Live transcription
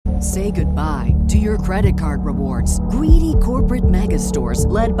Say goodbye to your credit card rewards. Greedy corporate mega stores,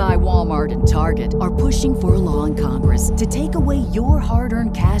 led by Walmart and Target, are pushing for a law in Congress to take away your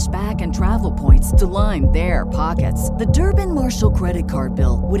hard-earned cash back and travel points to line their pockets. The Durbin-Marshall credit card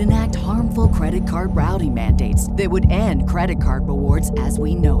bill would enact harmful credit card routing mandates that would end credit card rewards as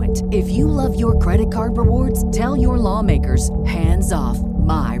we know it. If you love your credit card rewards, tell your lawmakers, hands off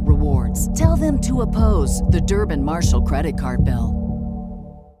my rewards. Tell them to oppose the Durbin-Marshall credit card bill.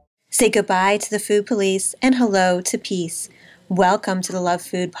 Say goodbye to the food police and hello to peace. Welcome to the Love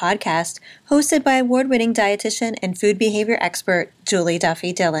Food podcast, hosted by award-winning dietitian and food behavior expert Julie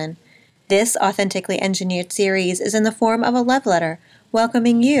Duffy Dillon. This authentically engineered series is in the form of a love letter,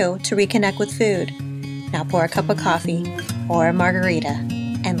 welcoming you to reconnect with food. Now pour a cup of coffee or a margarita,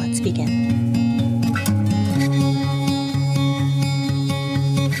 and let's begin.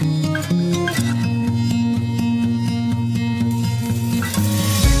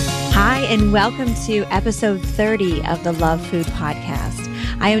 Hi, and welcome to episode 30 of the Love Food podcast.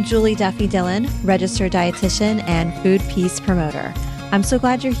 I am Julie Duffy Dillon, registered dietitian and food peace promoter. I'm so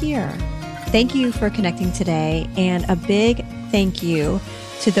glad you're here. Thank you for connecting today, and a big thank you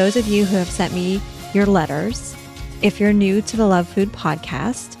to those of you who have sent me your letters. If you're new to the Love Food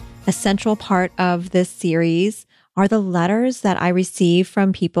podcast, a central part of this series are the letters that I receive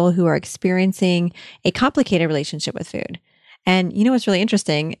from people who are experiencing a complicated relationship with food. And you know what's really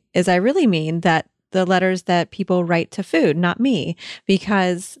interesting is I really mean that the letters that people write to food, not me,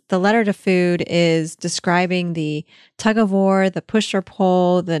 because the letter to food is describing the tug of war, the push or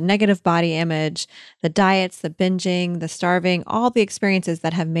pull, the negative body image, the diets, the binging, the starving, all the experiences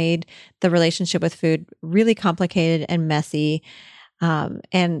that have made the relationship with food really complicated and messy.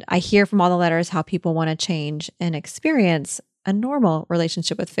 And I hear from all the letters how people want to change and experience a normal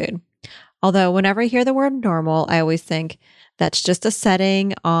relationship with food. Although whenever I hear the word normal, I always think that's just a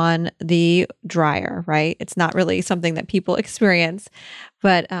setting on the dryer, right? It's not really something that people experience,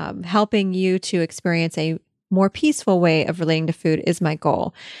 but helping you to experience a more peaceful way of relating to food is my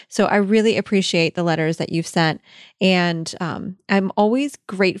goal. So I really appreciate the letters that you've sent. And I'm always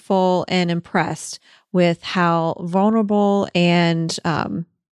grateful and impressed with how vulnerable and,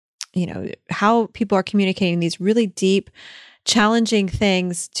 how people are communicating these really deep, challenging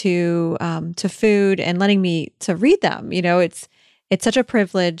things to food and letting me to read them. You know, it's such a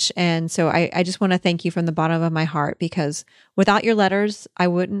privilege. And so I just want to thank you from the bottom of my heart, because without your letters, I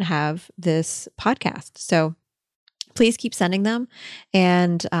wouldn't have this podcast. So please keep sending them.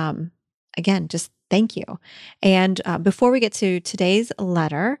 And again, just thank you. And before we get to today's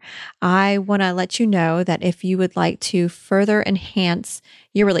letter, I want to let you know that if you would like to further enhance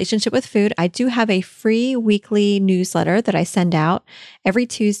your relationship with food, I do have a free weekly newsletter that I send out every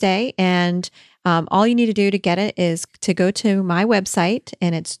Tuesday. And all you need to do to get it is to go to my website,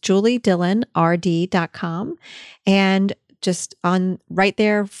 and it's juliedillonrd.com. And just on right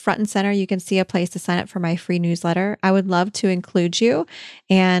there, front and center, you can see a place to sign up for my free newsletter. I would love to include you.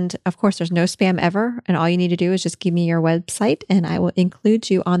 And of course, there's no spam ever. And all you need to do is just give me your website and I will include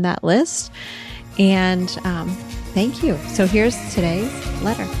you on that list. And thank you. So here's today's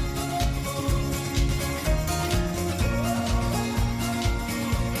letter.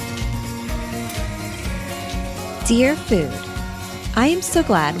 Dear Food, I am so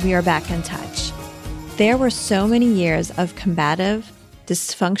glad we are back in touch. There were so many years of combative,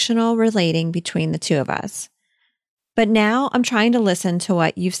 dysfunctional relating between the two of us. But now I'm trying to listen to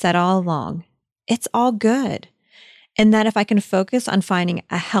what you've said all along. It's all good. And that if I can focus on finding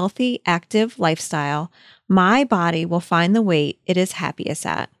a healthy, active lifestyle, my body will find the weight it is happiest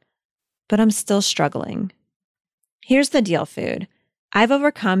at. But I'm still struggling. Here's the deal, Food. I've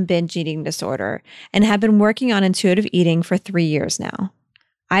overcome binge eating disorder and have been working on intuitive eating for 3 years now.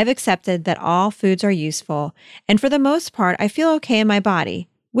 I've accepted that all foods are useful, and for the most part, I feel okay in my body,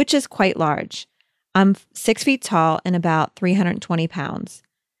 which is quite large. I'm 6 feet tall and about 320 pounds.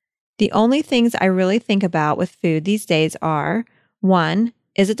 The only things I really think about with food these days are, 1,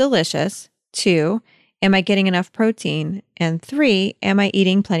 is it delicious? 2, am I getting enough protein? And 3, am I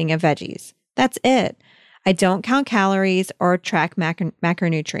eating plenty of veggies? That's it. I don't count calories or track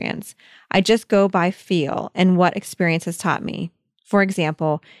macronutrients. I just go by feel and what experience has taught me. For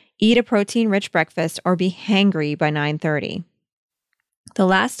example, eat a protein-rich breakfast or be hangry by 9:30. The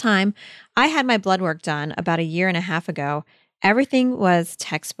last time I had my blood work done about a year and a half ago, everything was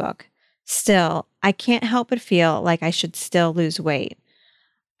textbook. Still, I can't help but feel like I should still lose weight.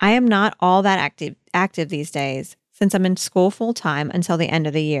 I am not all that active these days since I'm in school full-time until the end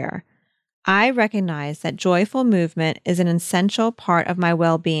of the year. I recognize that joyful movement is an essential part of my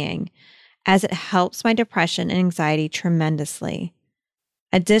well-being, as it helps my depression and anxiety tremendously.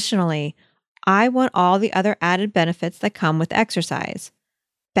 Additionally, I want all the other added benefits that come with exercise: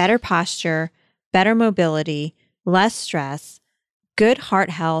 better posture, better mobility, less stress, good heart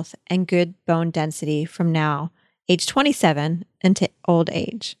health, and good bone density from now, age 27, into old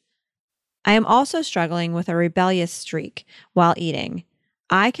age. I am also struggling with a rebellious streak while eating.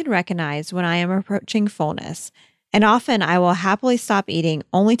 I can recognize when I am approaching fullness, and often I will happily stop eating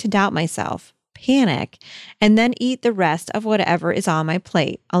only to doubt myself, panic, and then eat the rest of whatever is on my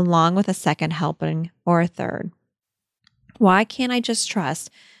plate, along with a second helping or a third. Why can't I just trust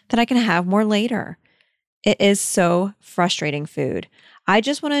that I can have more later? It is so frustrating food. I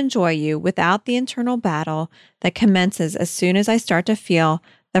just want to enjoy you without the internal battle that commences as soon as I start to feel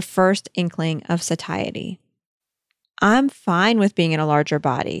the first inkling of satiety. I'm fine with being in a larger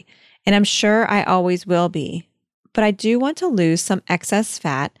body, and I'm sure I always will be, but I do want to lose some excess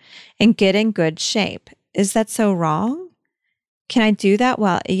fat and get in good shape. Is that so wrong? Can I do that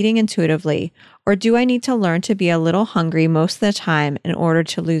while eating intuitively, or do I need to learn to be a little hungry most of the time in order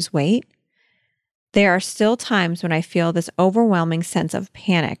to lose weight? There are still times when I feel this overwhelming sense of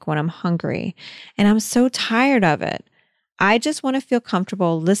panic when I'm hungry, and I'm so tired of it. I just want to feel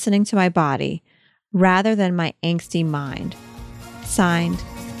comfortable listening to my body rather than my angsty mind. Signed,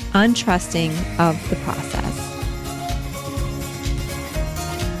 untrusting of the process.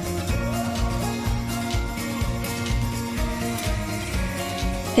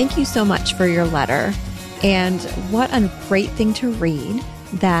 Thank you so much for your letter. And what a great thing to read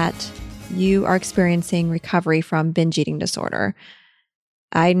that you are experiencing recovery from binge eating disorder.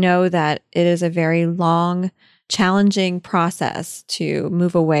 I know that it is a very long, challenging process to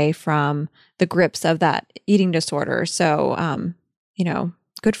move away from the grips of that eating disorder. So,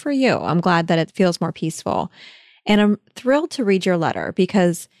 good for you. I'm glad that it feels more peaceful. And I'm thrilled to read your letter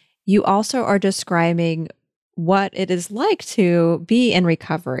because you also are describing what it is like to be in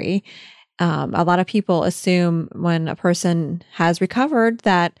recovery. A lot of people assume when a person has recovered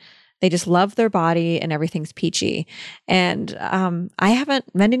that they just love their body and everything's peachy. And I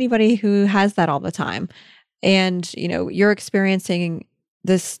haven't met anybody who has that all the time. And, you're experiencing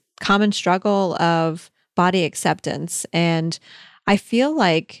this common struggle of body acceptance. And I feel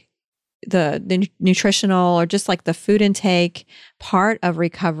like the nutritional or just like the food intake part of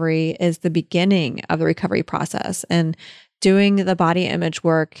recovery is the beginning of the recovery process. And doing the body image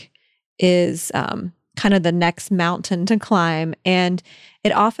work is kind of the next mountain to climb. And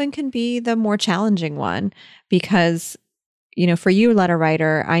it often can be the more challenging one because, for you, letter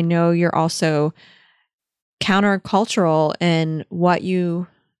writer, I know you're also countercultural in what you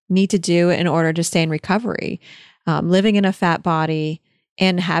need to do in order to stay in recovery. Living in a fat body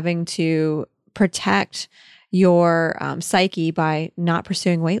and having to protect your psyche by not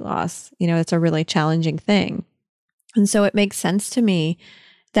pursuing weight loss. It's a really challenging thing. And so it makes sense to me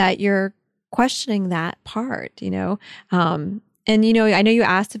that you're questioning that part, and, I know you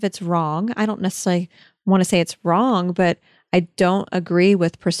asked if it's wrong. I don't necessarily want to say it's wrong, but I don't agree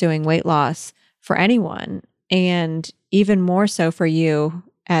with pursuing weight loss for anyone. And even more so for you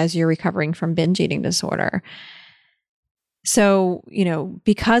as you're recovering from binge eating disorder. So,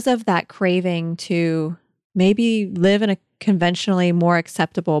 because of that craving to maybe live in a conventionally more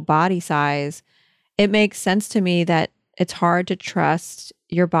acceptable body size, it makes sense to me that it's hard to trust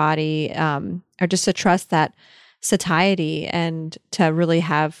your body or just to trust that satiety and to really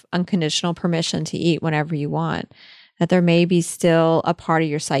have unconditional permission to eat whenever you want. That there may be still a part of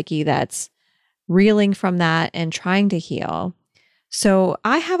your psyche that's reeling from that and trying to heal. So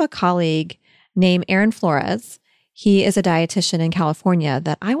I have a colleague named Aaron Flores. He is a dietitian in California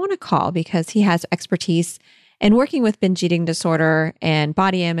that I want to call because he has expertise in working with binge eating disorder and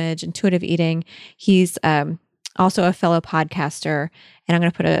body image, intuitive eating. He's also a fellow podcaster, and I'm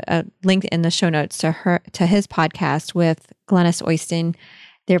going to put a link in the show notes to his podcast with Glennis Oyston.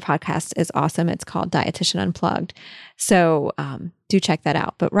 Their podcast is awesome. It's called Dietitian Unplugged. So do check that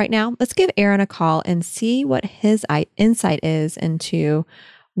out. But right now, let's give Aaron a call and see what his insight is into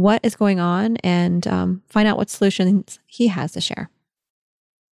what is going on and find out what solutions he has to share.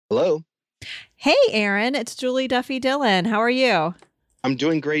 Hello. Hey, Aaron. It's Julie Duffy Dillon. How are you? I'm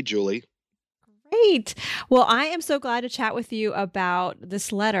doing great, Julie. Great. Well, I am so glad to chat with you about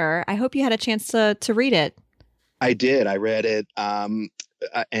this letter. I hope you had a chance to read it. I did. I read it. And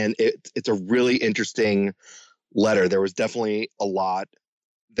it's a really interesting letter. There was definitely a lot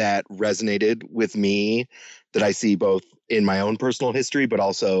that resonated with me that I see both in my own personal history, but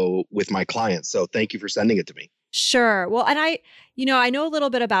also with my clients. So thank you for sending it to me. Sure. Well, and I know a little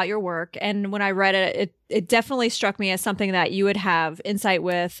bit about your work. And when I read it, it definitely struck me as something that you would have insight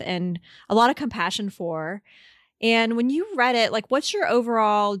with and a lot of compassion for. And when you read it, like, what's your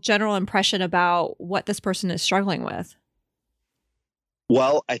overall general impression about what this person is struggling with?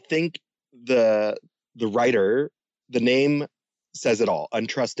 Well, I think the writer, the name says it all,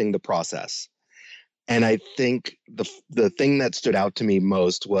 untrusting the process. And I think the thing that stood out to me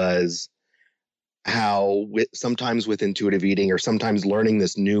most was how sometimes with intuitive eating or sometimes learning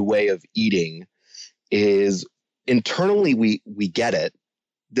this new way of eating is internally we get it,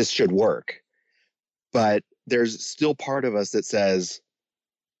 this should work, but there's still part of us that says,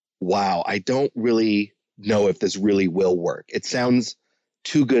 wow, I don't really know if this really will work. It sounds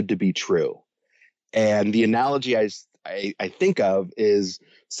too good to be true. And the analogy I think of is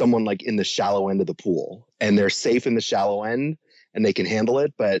someone like in the shallow end of the pool, and they're safe in the shallow end and they can handle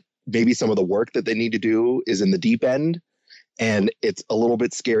it, but maybe some of the work that they need to do is in the deep end, and it's a little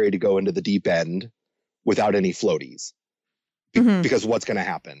bit scary to go into the deep end without any floaties because what's going to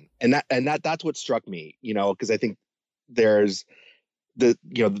happen. And that's what struck me, because I think there's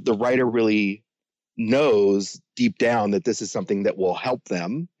the writer really knows deep down that this is something that will help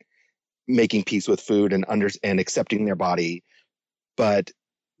them making peace with food and accepting their body, but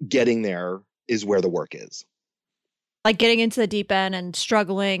getting there is where the work is. Like getting into the deep end and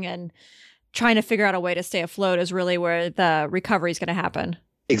struggling and trying to figure out a way to stay afloat is really where the recovery is going to happen.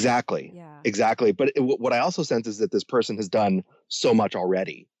 Exactly. Yeah. Exactly. But what I also sense is that this person has done so much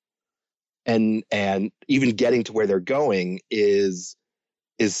already, and even getting to where they're going is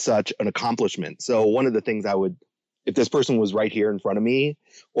such an accomplishment. So one of the things if this person was right here in front of me,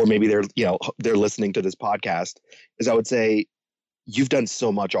 or maybe they're listening to this podcast, is I would say, you've done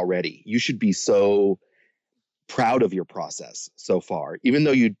so much already. You should be so proud of your process so far, even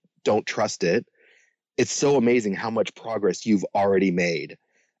though you don't trust it. It's so amazing how much progress you've already made.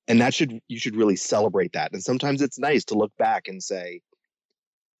 And you should really celebrate that. And sometimes it's nice to look back and say,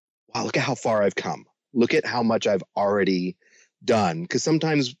 wow, look at how far I've come. Look at how much I've already done. Because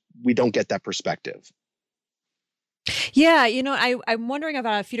sometimes we don't get that perspective. Yeah, I'm wondering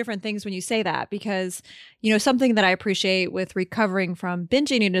about a few different things when you say that, because, something that I appreciate with recovering from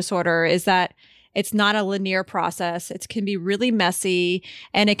binge eating disorder is that it's not a linear process. It can be really messy,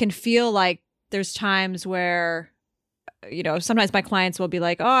 and it can feel like there's times where, sometimes my clients will be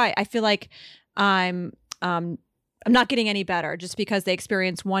like, oh, I feel like I'm not getting any better just because they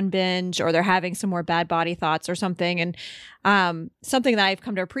experience one binge or they're having some more bad body thoughts or something. And something that I've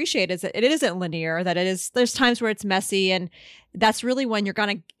come to appreciate is that it isn't linear, there's times where it's messy. And that's really when you're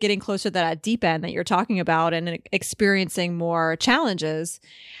kind of getting closer to that deep end that you're talking about and experiencing more challenges.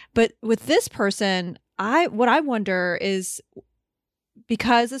 But with this person, what I wonder is,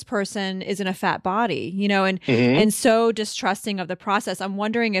 because this person is in a fat body, and so distrusting of the process, I'm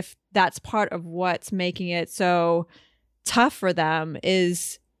wondering if that's part of what's making it so tough for them,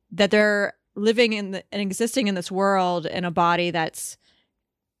 is that they're living and existing in this world in a body that's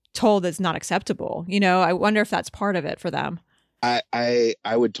told it's not acceptable. I wonder if that's part of it for them. I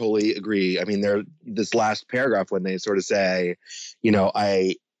would totally agree. I mean, this last paragraph when they sort of say,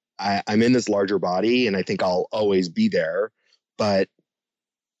 I'm in this larger body and I think I'll always be there, but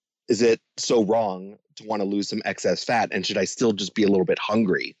is it so wrong to want to lose some excess fat? And should I still just be a little bit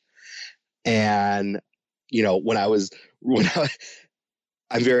hungry? And,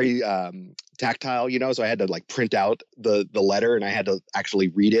 I'm very tactile, so I had to like print out the letter and I had to actually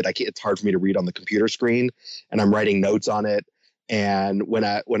read it. It's hard for me to read on the computer screen, and I'm writing notes on it. And when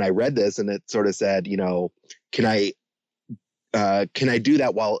I read this and it sort of said, can I do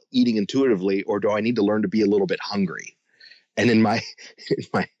that while eating intuitively, or do I need to learn to be a little bit hungry? And in my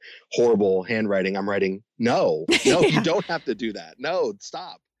horrible handwriting, I'm writing, no, Yeah. You don't have to do that. No,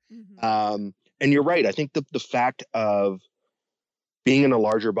 stop. Mm-hmm. And you're right. I think the fact of being in a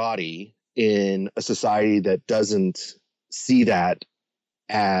larger body in a society that doesn't see that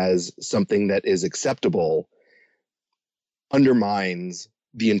as something that is acceptable undermines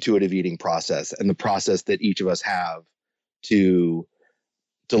the intuitive eating process and the process that each of us have to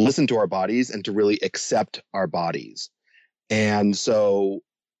listen to our bodies and to really accept our bodies. And so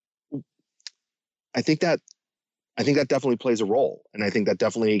I think that definitely plays a role. And I think that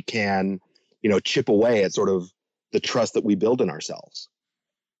definitely can, chip away at sort of the trust that we build in ourselves.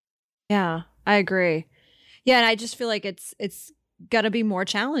 Yeah, I agree. Yeah. And I just feel like it's got to be more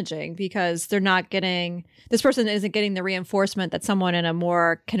challenging because this person isn't getting the reinforcement that someone in a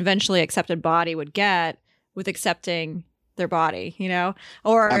more conventionally accepted body would get with accepting their body,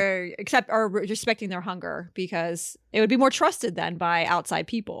 or respecting their hunger, because it would be more trusted then by outside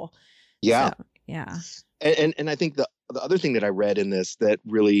people. Yeah. So, yeah. And I think the other thing that I read in this that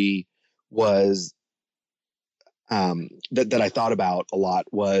really was that I thought about a lot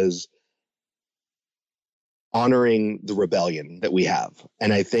was honoring the rebellion that we have.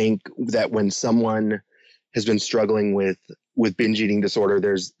 And I think that when someone has been struggling with binge eating disorder,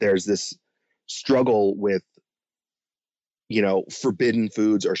 there's this struggle with, forbidden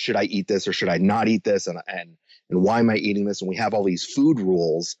foods, or should I eat this or should I not eat this, and why am I eating this? And we have all these food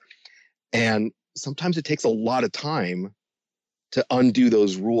rules, and sometimes it takes a lot of time to undo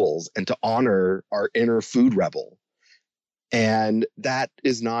those rules and to honor our inner food rebel. And that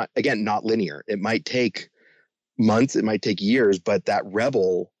is not, again, not linear. It might take months, it might take years, but that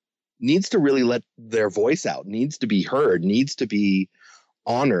rebel needs to really let their voice out, needs to be heard, needs to be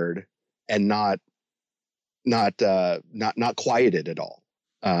honored, and not quieted at all.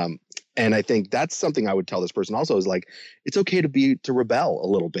 And I think that's something I would tell this person also, is like, it's okay to rebel a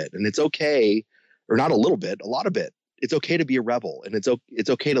little bit, and it's okay, or not a little bit, a lot of it. It's okay to be a rebel, and it's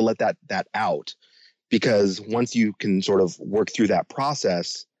okay to let that out, because once you can sort of work through that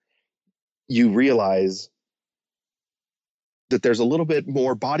process, you realize that there's a little bit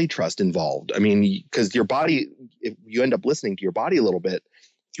more body trust involved. I mean, because your body, if you end up listening to your body a little bit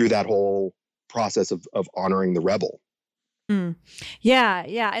through that whole process of honoring the rebel. Mm. Yeah.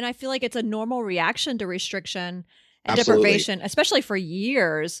 Yeah. And I feel like it's a normal reaction to restriction and Absolutely. deprivation, especially for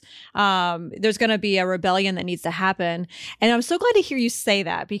years. There's going to be a rebellion that needs to happen. And I'm so glad to hear you say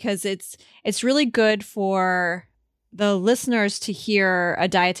that, because it's really good for the listeners to hear a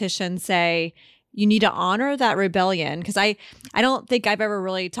dietitian say, you need to honor that rebellion. Because I don't think I've ever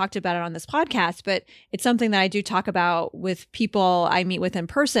really talked about it on this podcast, but it's something that I do talk about with people I meet with in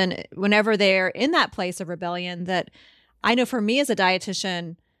person whenever they're in that place of rebellion, that I know for me as a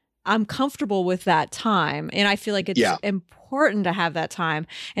dietitian, I'm comfortable with that time. And I feel like it's important to have that time.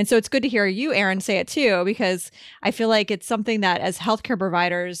 And so it's good to hear you, Aaron, say it too, because I feel like it's something that as healthcare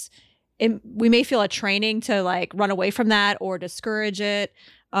providers, we may feel a training to like run away from that or discourage it.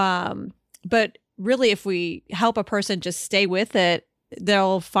 But really, if we help a person just stay with it,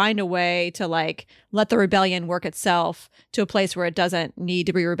 they'll find a way to like let the rebellion work itself to a place where it doesn't need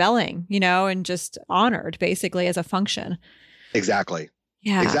to be rebelling, and just honored basically as a function. Exactly.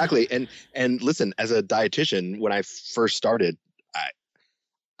 Yeah. Exactly. And listen, as a dietitian, when I first started,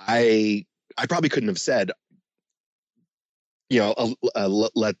 I probably couldn't have said,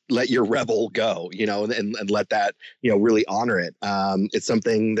 let your rebel go, and let that, really honor it. It's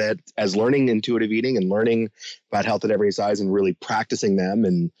something that, as learning intuitive eating and learning about health at every size and really practicing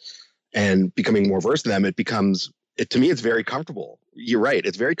them and becoming more versed in them, to me, it's very comfortable. You're right.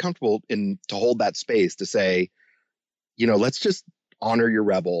 It's very comfortable to hold that space to say, let's just honor your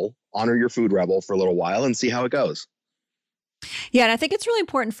food rebel for a little while and see how it goes. Yeah. And I think it's really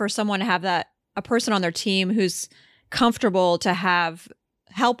important for someone to have a person on their team who's comfortable to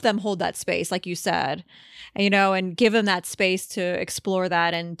help them hold that space, like you said, and give them that space to explore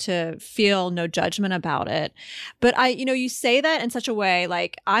that and to feel no judgment about it. But you say that in such a way,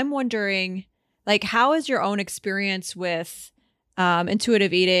 like, I'm wondering, like, how is your own experience with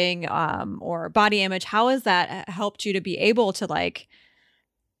intuitive eating or body image? How has that helped you to be able to like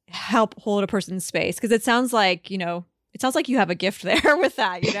help hold a person's space? Because it sounds like, you have a gift there with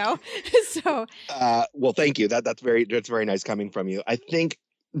that, So, well, thank you. That's very nice coming from you. I think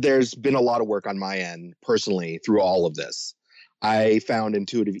there's been a lot of work on my end personally through all of this. I found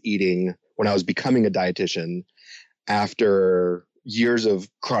intuitive eating when I was becoming a dietitian after years of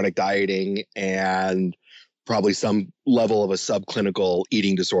chronic dieting and probably some level of a subclinical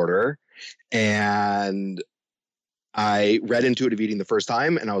eating disorder. And I read intuitive eating the first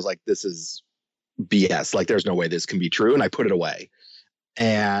time and I was like, this is BS. Like, there's no way this can be true. And I put it away.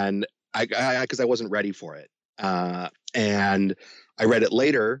 And because I wasn't ready for it. And I read it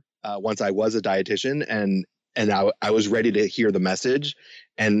later once I was a dietitian, and I was ready to hear the message,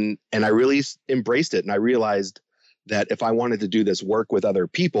 and I really embraced it. And I realized that if I wanted to do this work with other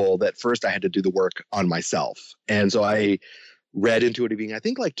people, that first I had to do the work on myself. And so I read intuitive eating, I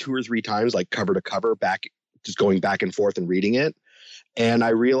think like 2 or 3 times, like cover to cover, just going back and forth and reading it. And I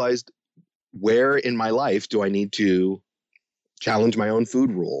realized, where in my life do I need to challenge my own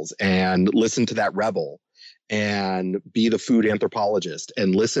food rules and listen to that rebel and be the food anthropologist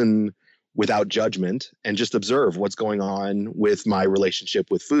and listen without judgment and just observe what's going on with my relationship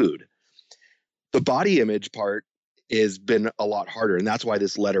with food. The body image part has been a lot harder. And that's why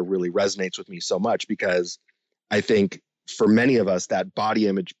this letter really resonates with me so much, because I think for many of us, that body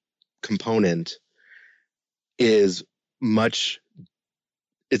image component is much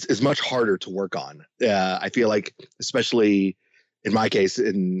harder to work on. I feel like, especially in my case,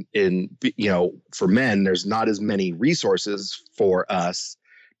 for men, there's not as many resources for us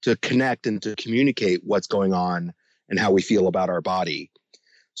to connect and to communicate what's going on and how we feel about our body.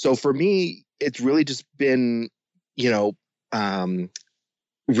 So for me, it's really just been,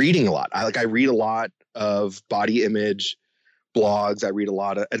 reading a lot. I read a lot of body image blogs. I read a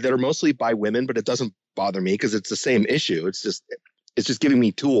lot of that are mostly by women, but it doesn't bother me because it's the same issue. It's just giving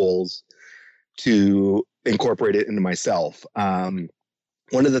me tools to incorporate it into myself. One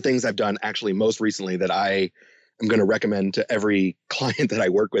of the things I've done actually most recently that I am going to recommend to every client that I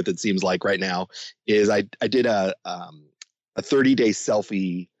work with, it seems like right now, is I did a 30-day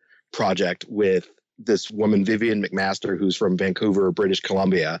selfie project with this woman, Vivian McMaster, who's from Vancouver, British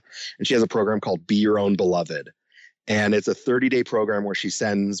Columbia. And she has a program called Be Your Own Beloved. And it's a 30-day program where she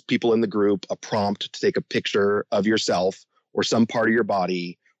sends people in the group a prompt to take a picture of yourself or some part of your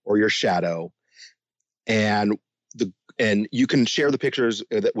body or your shadow. And you can share the pictures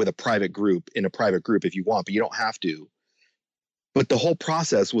with a private group in a private group if you want, but you don't have to. But the whole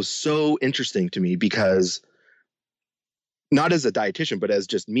process was so interesting to me because not as a dietitian, but as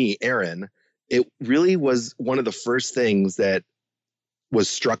just me, Aaron, it really was one of the first things that was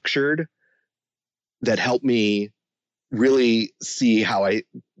structured that helped me really see how I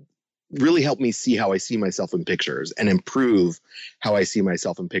see myself in pictures and improve how I see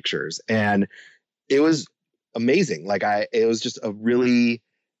myself in pictures. And it was amazing. It was just a really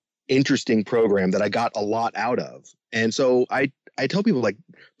interesting program that I got a lot out of. And so I tell people, like,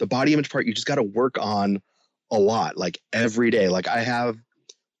 the body image part, you just got to work on a lot, like every day. Like, I have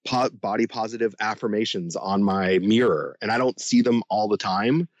body positive affirmations on my mirror, and I don't see them all the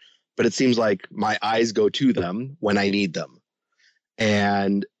time, but it seems like my eyes go to them when I need them.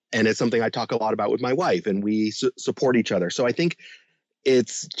 And it's something I talk a lot about with my wife, and we support each other. So I think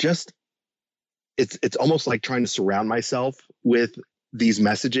it's almost like trying to surround myself with these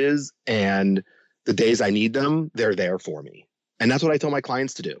messages, and the days I need them, they're there for me. And that's what I tell my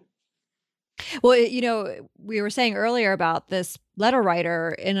clients to do. Well, we were saying earlier about this letter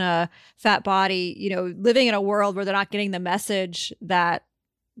writer in a fat body, living in a world where they're not getting the message that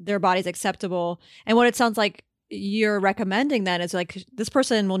their body's acceptable. And what it sounds like you're recommending then is like, this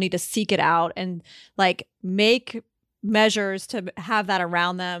person will need to seek it out and like make measures to have that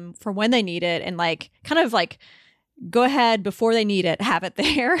around them for when they need it, and like kind of like go ahead before they need it, have it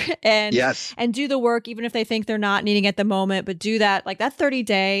there, and yes, and do the work even if they think they're not needing it at the moment, but do that. Like that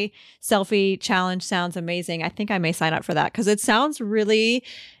 30-day selfie challenge sounds amazing. I think I may sign up for that because it sounds really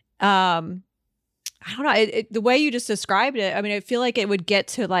I don't know, the way you just described it. I mean, I feel like it would get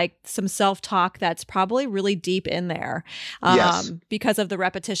to like some self-talk that's probably really deep in there yes, because of the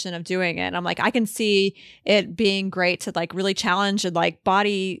repetition of doing it. And I'm like, I can see it being great to like really challenge and like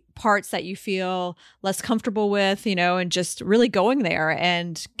body parts that you feel less comfortable with, and just really going there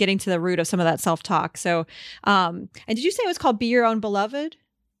and getting to the root of some of that self-talk. So, and did you say it was called Be Your Own Beloved?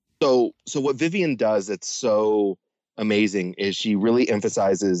 So what Vivian does that's so amazing is she really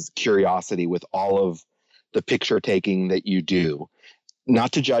emphasizes curiosity with all of the picture taking that you do.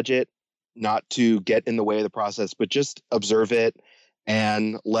 Not to judge it, not to get in the way of the process, but just observe it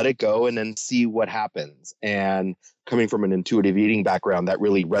and let it go and then see what happens. And coming from an intuitive eating background, that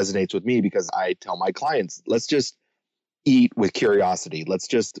really resonates with me because I tell my clients, let's just eat with curiosity. Let's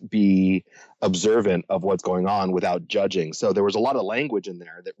just be observant of what's going on without judging. So there was a lot of language in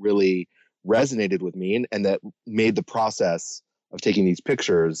there that really resonated with me and that made the process of taking these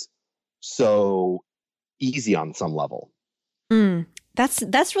pictures so easy on some level.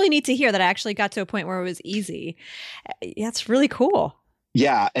 That's really neat to hear that I actually got to a point where it was easy. That's really cool.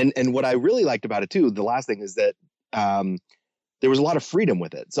 Yeah. And what I really liked about it too, the last thing is that there was a lot of freedom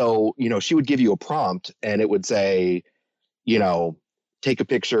with it. So, she would give you a prompt and it would say, take a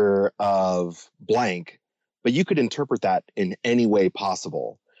picture of blank, but you could interpret that in any way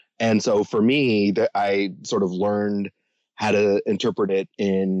possible. And so for me, I sort of learned how to interpret it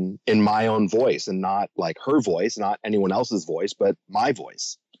in my own voice and not like her voice, not anyone else's voice, but my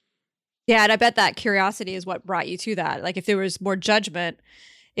voice. Yeah. And I bet that curiosity is what brought you to that. Like if there was more judgment,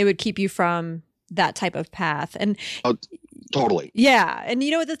 it would keep you from that type of path. And totally. Yeah. And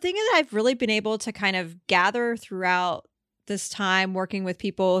the thing that I've really been able to kind of gather throughout this time working with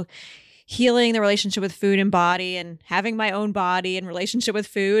people, healing the relationship with food and body and having my own body and relationship with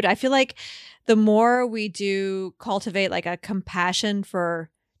food, I feel like the more we do cultivate like a compassion for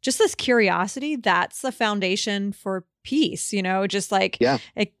just this curiosity, that's the foundation for peace, just like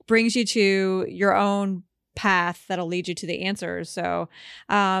It brings you to your own path that'll lead you to the answers. So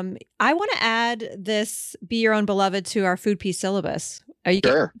I want to add this Be Your Own Beloved to our food peace syllabus. Are you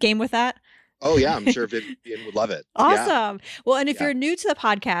game with that? Oh, yeah. I'm sure Vivian would love it. Awesome. Yeah. Well, and if you're new to the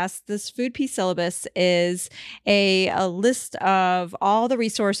podcast, this food peace syllabus is a list of all the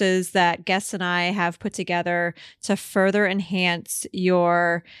resources that guests and I have put together to further enhance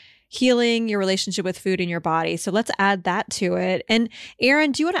your healing your relationship with food in your body. So let's add that to it. And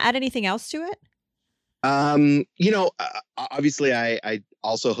Aaron, do you want to add anything else to it? Obviously I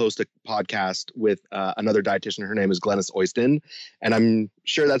also host a podcast with another dietitian. Her name is Glennis Oyston, and I'm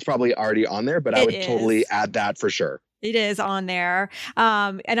sure that's probably already on there, but I would totally add that for sure. It is on there.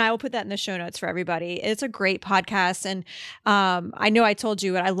 And I will put that in the show notes for everybody. It's a great podcast. And I know I told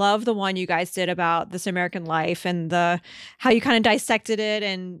you, but I love the one you guys did about This American Life and how you kind of dissected it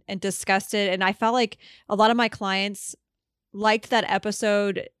and discussed it. And I felt like a lot of my clients liked that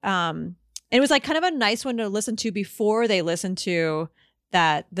episode. It was like kind of a nice one to listen to before they listen to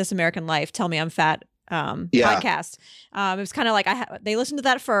that This American Life, Tell Me I'm Fat podcast. It was kind of like they listened to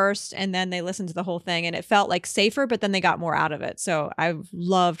that first and then they listened to the whole thing, and it felt like safer, but then they got more out of it. So I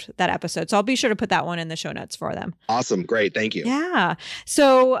loved that episode. So I'll be sure to put that one in the show notes for them. Awesome. Great. Thank you. Yeah.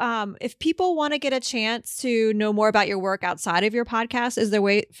 So if people want to get a chance to know more about your work outside of your podcast, is there a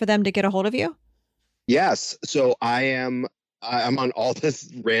way for them to get a hold of you? Yes. So I'm on all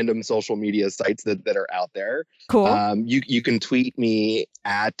this random social media sites that are out there. Cool. You can tweet me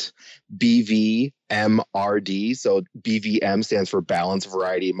at BVMRD. So BVM stands for Balance,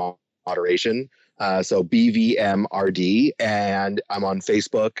 Variety, Moderation. So BVMRD. And I'm on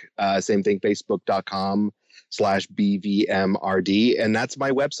Facebook. Same thing, facebook.com/BVMRD. And that's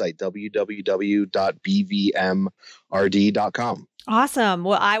my website, www.bvmrd.com. Awesome.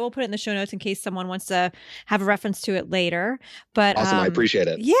 Well, I will put it in the show notes in case someone wants to have a reference to it later. But awesome. I appreciate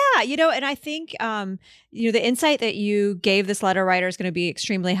it. Yeah. And I think, the insight that you gave this letter writer is going to be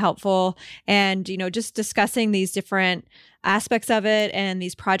extremely helpful. And, just discussing these different aspects of it and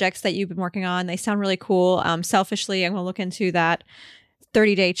these projects that you've been working on, they sound really cool. Selfishly, I'm going to look into that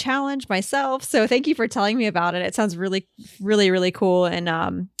 30-day challenge myself. So thank you for telling me about it. It sounds really, really, really cool. And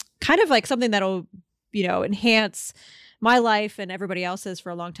kind of like something that'll, enhance my life and everybody else's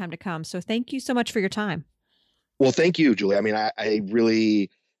for a long time to come. So thank you so much for your time. Well, thank you, Julie. I mean, I really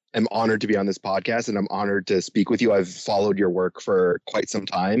am honored to be on this podcast, and I'm honored to speak with you. I've followed your work for quite some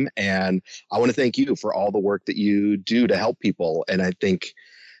time, and I want to thank you for all the work that you do to help people. And I think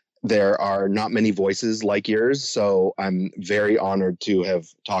there are not many voices like yours. So I'm very honored to have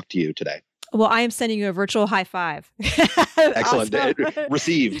talked to you today. Well, I am sending you a virtual high five. Excellent.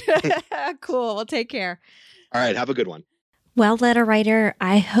 Received. Cool. Well, take care. All right. Have a good one. Well, letter writer,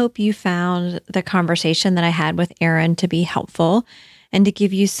 I hope you found the conversation that I had with Aaron to be helpful and to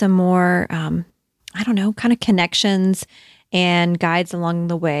give you some more, kind of connections and guides along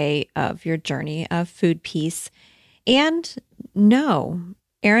the way of your journey of food peace. And no,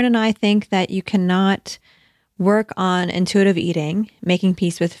 Aaron and I think that you cannot work on intuitive eating, making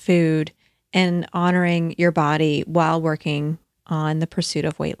peace with food, and honoring your body while working on the pursuit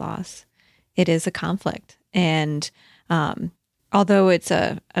of weight loss. It is a conflict. And although it's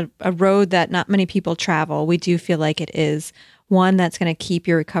a road that not many people travel, we do feel like it is one that's going to keep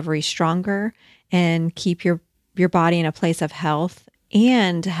your recovery stronger and keep your body in a place of health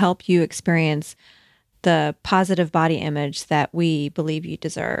and help you experience the positive body image that we believe you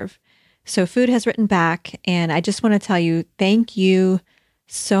deserve. So Food has written back, and I just want to tell you, thank you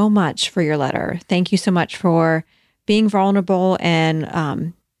so much for your letter. Thank you so much for being vulnerable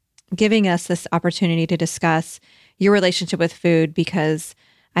and giving us this opportunity to discuss your relationship with food, because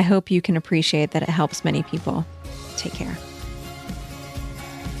I hope you can appreciate that it helps many people. Take care.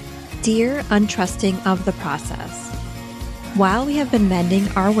 Dear untrusting of the process, while we have been mending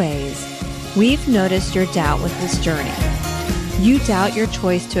our ways, we've noticed your doubt with this journey. You doubt your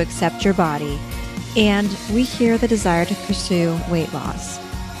choice to accept your body, and we hear the desire to pursue weight loss.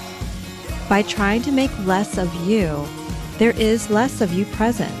 By trying to make less of you, there is less of you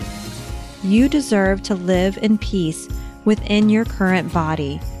present. You deserve to live in peace within your current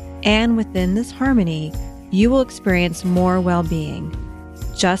body, and within this harmony, you will experience more well-being,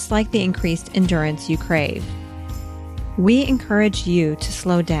 just like the increased endurance you crave. We encourage you to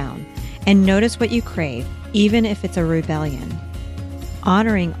slow down and notice what you crave, even if it's a rebellion.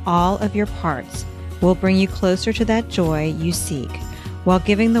 Honoring all of your parts will bring you closer to that joy you seek, while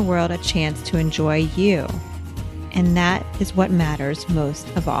giving the world a chance to enjoy you. And that is what matters most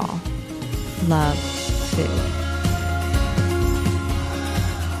of all. Love food.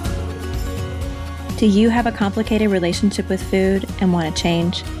 Do you have a complicated relationship with food and want to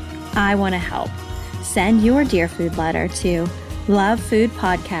change? I want to help. Send your Dear Food letter to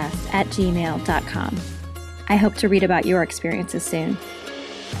lovefoodpodcast@gmail.com. I hope to read about your experiences soon.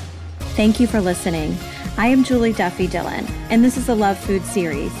 Thank you for listening. I am Julie Duffy Dillon, and this is the Love Food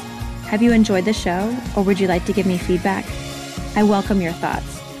series. Have you enjoyed the show, or would you like to give me feedback? I welcome your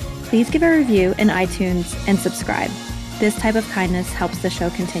thoughts. Please give a review in iTunes and subscribe. This type of kindness helps the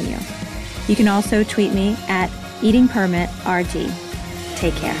show continue. You can also tweet me at eatingpermitrd.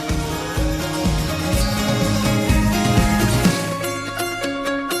 Take care.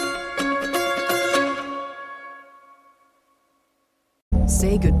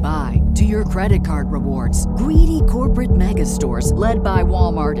 Say goodbye to your credit card rewards. Greedy corporate mega stores, led by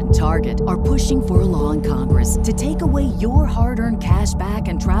Walmart and Target, are pushing for a law in Congress to take away your hard-earned cash back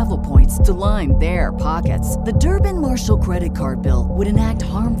and travel points to line their pockets. The Durbin-Marshall credit card bill would enact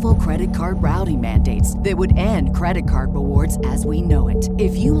harmful credit card routing mandates that would end credit card rewards as we know it.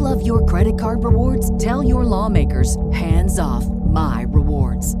 If you love your credit card rewards, tell your lawmakers, hands off my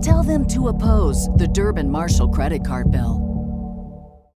rewards. Tell them to oppose the Durbin-Marshall credit card bill.